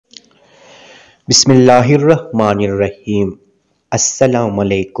Bismillahirrahmanirrahim. Assalamu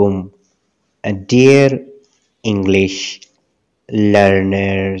alaikum, dear English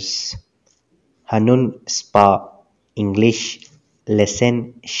learners. Hanun Spa English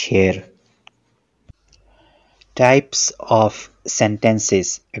lesson share. Types of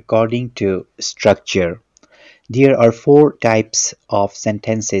sentences according to structure. There are four types of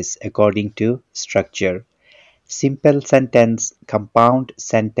sentences according to structure. Simple sentence, compound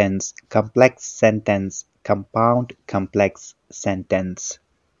sentence, complex sentence, compound complex sentence.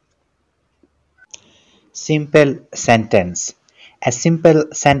 Simple sentence. A simple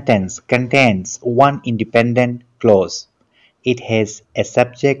sentence contains one independent clause. It has a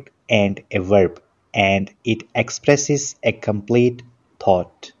subject and a verb, and it expresses a complete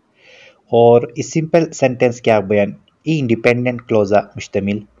thought. और इस simple sentence क्या बयान ई independent क्लोजा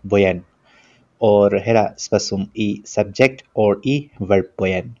मुश्तमिल बयान और हेरा स्पसुम ई subject और ई verb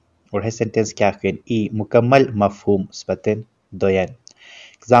बयान और है सेंटेंस क्या कहें ई मुकम्मल मफहूम स्पतन दोयान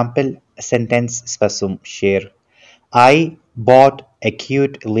example sentence spasum share I bought a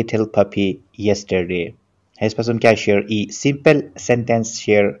cute little puppy yesterday है spasum क्या share ई simple sentence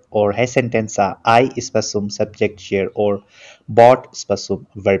share और है sentence I spasum subject share और bought spasum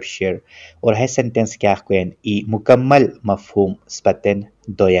verb share और है sentence क्या कहें ई मुकम्मल मफहूम स्पतन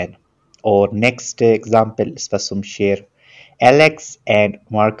दोयान or next example spasum share Alex and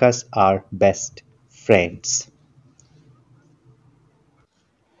Marcus are best friends.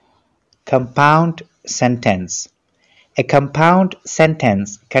 Compound sentence. A compound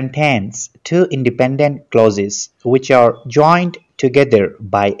sentence contains two independent clauses which are joined together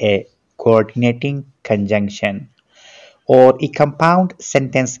by a coordinating conjunction. और एक compound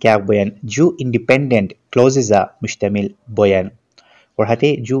sentence क्या बयान जो independent clauses मुश्तमिल बयान और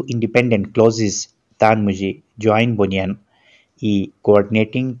हते जो independent clauses तान मुझे join बयान ई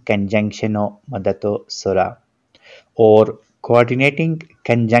coordinating conjunction मदतो सरा और coordinating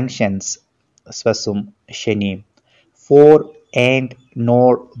conjunctions spasum sheni for and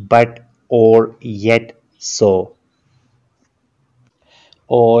nor but or yet so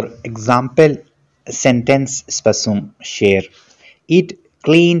or example sentence spasum share it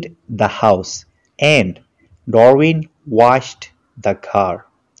cleaned the house and Darwin washed the car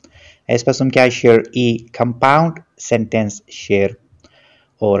spasum kya share e compound sentence share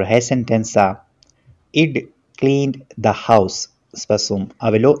or hai sentence it cleaned the house spasum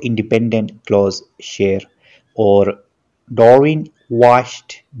avelo independent clause share or Darwin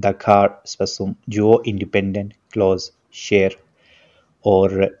washed the car spasum juo independent clause share or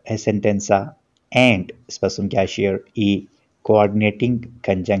a sentence and spasum kya share e coordinating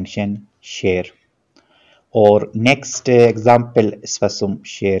conjunction share or next example spasum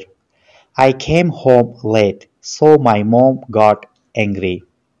share I came home late so my mom got angry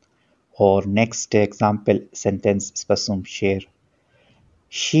or next example sentence spasum share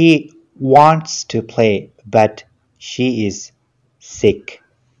she wants to play but she is sick.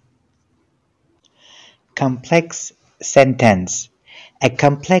 Complex sentence. A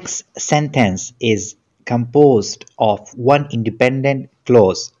complex sentence is composed of one independent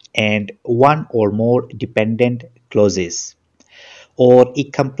clause and one or more dependent clauses. और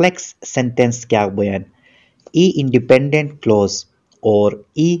एक complex sentence क्या बयान ई independent clause और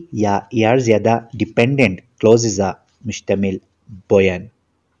ई या यार ज़्यादा dependent clauses मुश्तमिल बयान.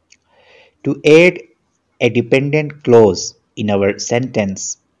 To add a dependent clause in our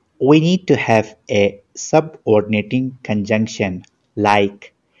sentence, we need to have a subordinating conjunction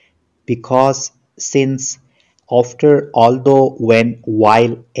like because, since, after, although, when,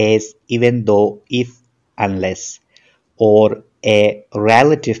 while, as, even though, if, unless, or a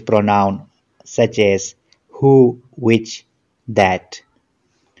relative pronoun such as who, which, that.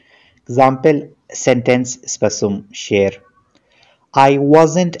 Example sentence spasum share I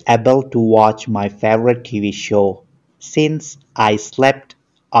wasn't able to watch my favorite TV show since I slept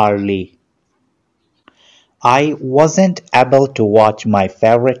early. I wasn't able to watch my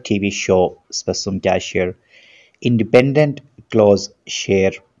favorite TV show spasum kya share independent clause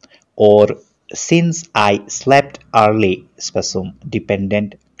share or since I slept early spasum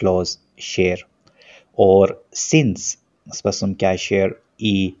dependent clause share or since spasum kya share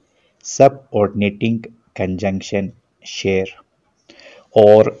e subordinating conjunction share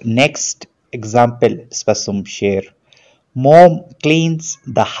or next example spasum share mom cleans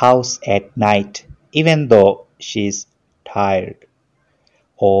the house at night even though she's tired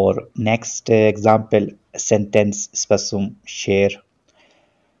or next example sentence spasum share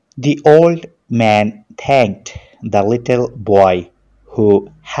the old man thanked the little boy who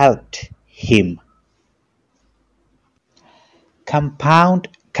helped him. Compound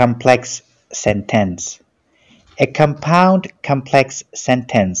complex sentence. A compound complex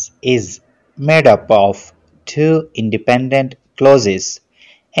sentence is made up of two independent clauses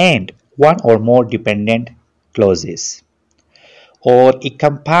and one or more dependent clauses. और a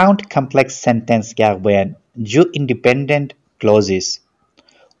compound complex sentence क्या बयान जो independent clauses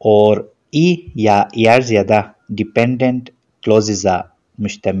और ई या यार ज़्यादा dependent clauses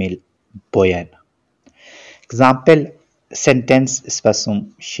मुश्तमिल बयान. Example sentence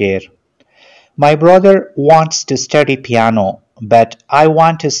spasum share. My brother wants to study piano, but I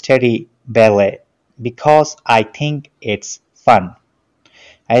want to study ballet because I think it's fun.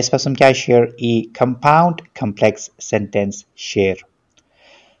 Spasum क्या share e compound complex sentence share.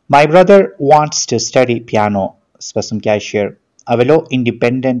 My brother wants to study piano. Spasum क्या share. Avelo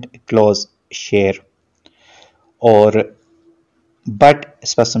independent clause share. Or but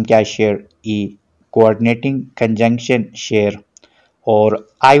spasum क्या share e coordinating conjunction share. Or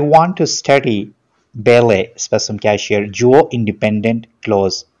I want to study ballet spasm क्या share duo independent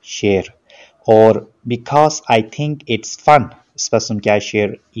clause share. Or because I think it's fun spasm क्या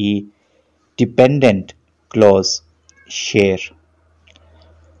share e dependent clause share.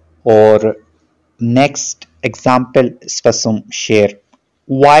 Or next example spasm share.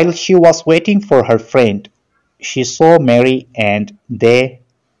 While she was waiting for her friend, she saw Mary and they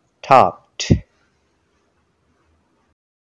talked.